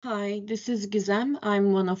Hi, this is Gizem.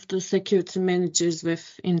 I'm one of the security managers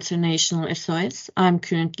with International SOS. I'm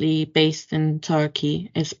currently based in Turkey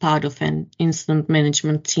as part of an incident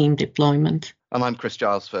management team deployment. And I'm Chris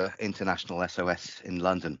Giles for International SOS in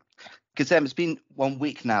London. Gizem, it's been 1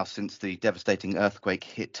 week now since the devastating earthquake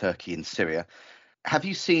hit Turkey and Syria. Have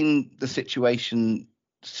you seen the situation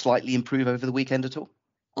slightly improve over the weekend at all?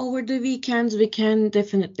 Over the weekends, we can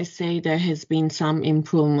definitely say there has been some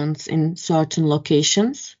improvements in certain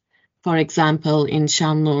locations. For example, in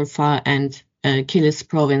Şanlıurfa and Kilis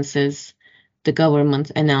provinces, the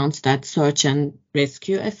government announced that search and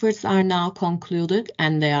rescue efforts are now concluded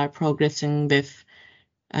and they are progressing with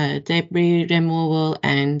debris removal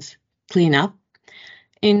and cleanup.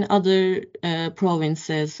 In other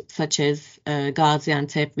provinces, such as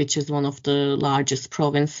Gaziantep, which is one of the largest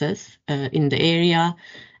provinces in the area,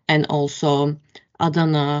 and also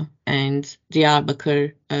Adana and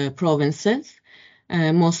Diyarbakır provinces,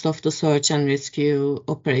 most of the search and rescue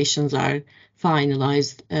operations are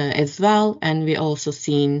finalized as well. And we also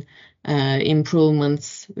seen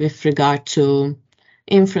improvements with regard to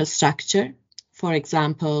infrastructure. For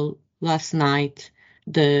example, last night,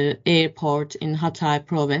 the airport in Hatay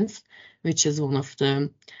province, which is one of the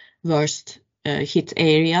worst hit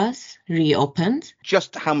areas, reopened.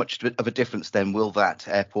 Just how much of a difference then will that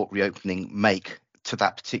airport reopening make to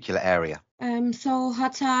that particular area? So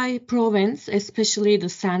Hatay province, especially the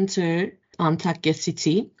center, Antakya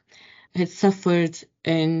city, has suffered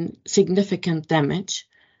significant damage.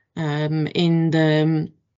 In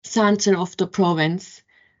the center of the province,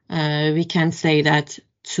 we can say that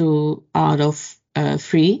 2 out of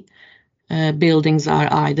 3 buildings are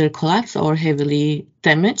either collapsed or heavily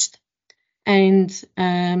damaged. And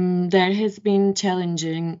there has been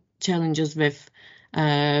challenges with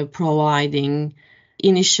providing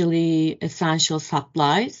initially essential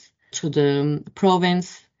supplies to the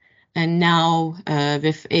province, and now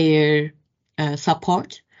with air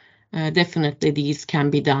support, definitely these can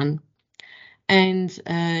be done. And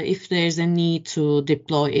if there's a need to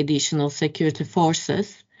deploy additional security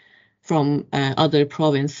forces from other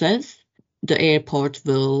provinces, the airport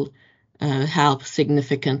will help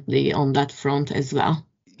significantly on that front as well.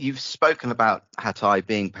 You've spoken about Hatay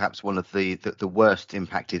being perhaps one of the worst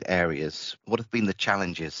impacted areas. What have been the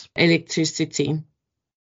challenges? Electricity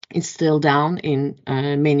is still down in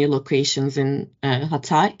many locations in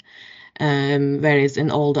Hatay, whereas in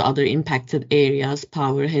all the other impacted areas,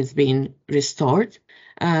 power has been restored.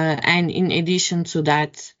 And in addition to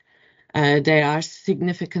that, there are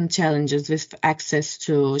significant challenges with access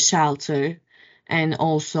to shelter and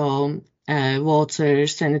also water,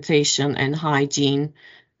 sanitation, and hygiene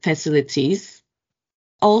facilities.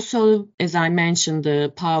 Also, as I mentioned,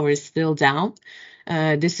 the power is still down.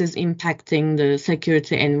 This is impacting the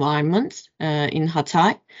security environment in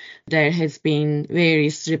Hatay. There has been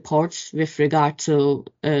various reports with regard to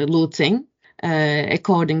looting.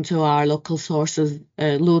 According to our local sources,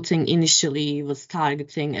 looting initially was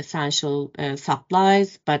targeting essential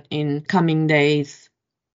supplies, but in coming days,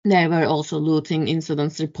 there were also looting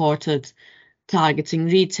incidents reported targeting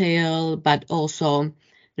retail, but also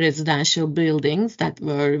residential buildings that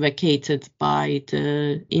were vacated by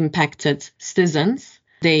the impacted citizens.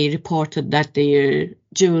 They reported that their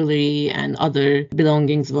jewelry and other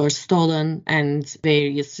belongings were stolen, and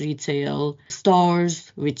various retail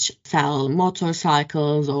stores which sell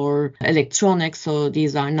motorcycles or electronics, so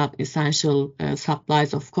these are not essential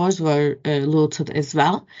supplies, of course, were looted as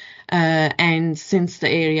well. And since the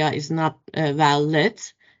area is not well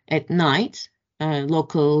lit at night,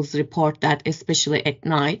 locals report that especially at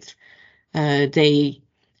night, they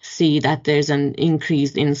see that there's an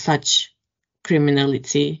increase in such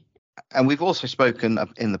criminality. And we've also spoken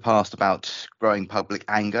in the past about growing public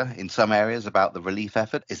anger in some areas about the relief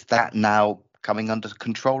effort. Is that now coming under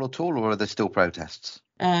control at all, or are there still protests?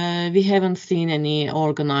 We haven't seen any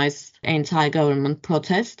organized anti-government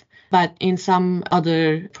protest, but in some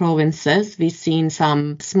other provinces, we've seen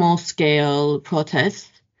some small-scale protests,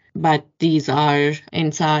 but these are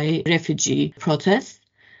anti-refugee protests.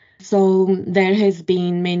 So there has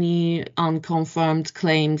been many unconfirmed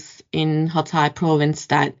claims in Hatay province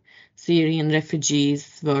that Syrian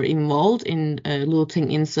refugees were involved in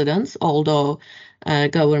looting incidents, although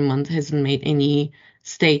government hasn't made any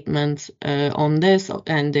statement on this,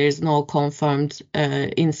 and there's no confirmed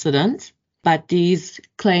incident. But these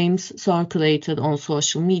claims circulated on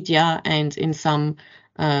social media, and in some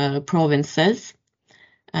provinces,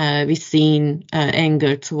 we've seen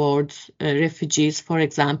anger towards refugees. For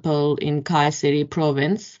example, in Kayseri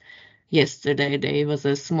province, yesterday there was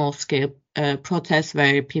a small-scale protest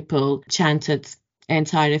where people chanted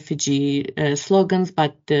anti-refugee slogans,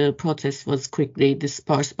 but the protest was quickly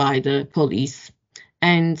dispersed by the police.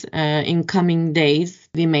 And in coming days,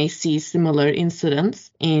 we may see similar incidents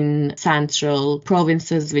in central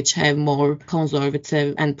provinces which have more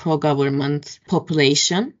conservative and pro-government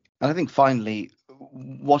population. And I think finally,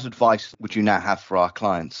 what advice would you now have for our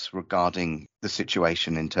clients regarding the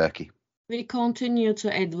situation in Turkey? We continue to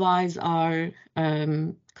advise our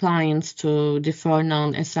clients to defer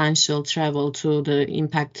non-essential travel to the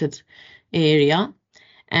impacted area,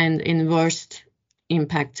 and in worst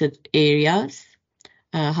impacted areas,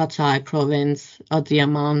 Hatay province,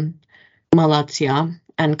 Adıyaman, Malatya,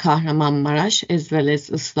 and Kahramanmaraş, as well as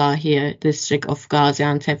Islahiye district of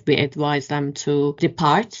Gaziantep, we advise them to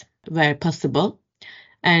depart where possible.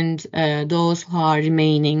 And those who are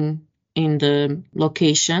remaining in the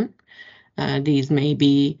location, these may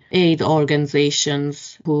be aid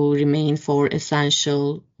organizations who remain for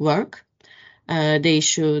essential work. They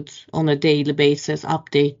should, on a daily basis,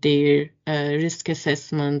 update their risk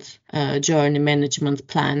assessment, journey management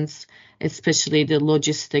plans, especially the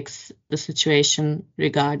logistics. The situation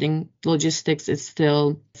regarding logistics is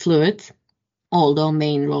still fluid. Although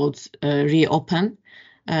main roads reopen,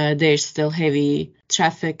 there's still heavy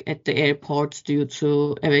traffic at the airports due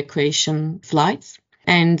to evacuation flights.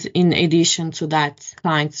 And in addition to that,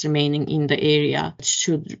 clients remaining in the area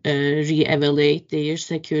should re-evaluate their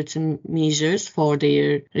security measures for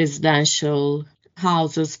their residential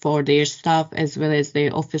houses, for their staff, as well as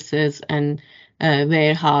their offices and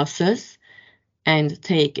warehouses, and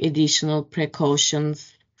take additional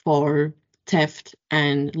precautions for theft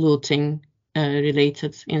and looting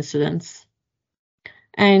related incidents.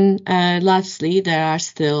 And lastly, there are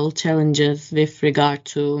still challenges with regard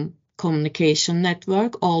to communication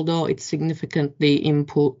network, although it's significantly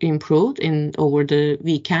improved over the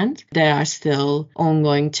weekend. There are still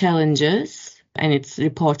ongoing challenges, and it's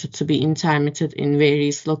reported to be intermittent in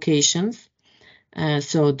various locations.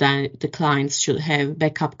 So that the clients should have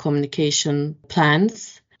backup communication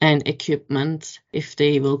plans and equipment if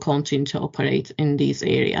they will continue to operate in these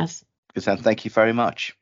areas. Gizem, thank you very much.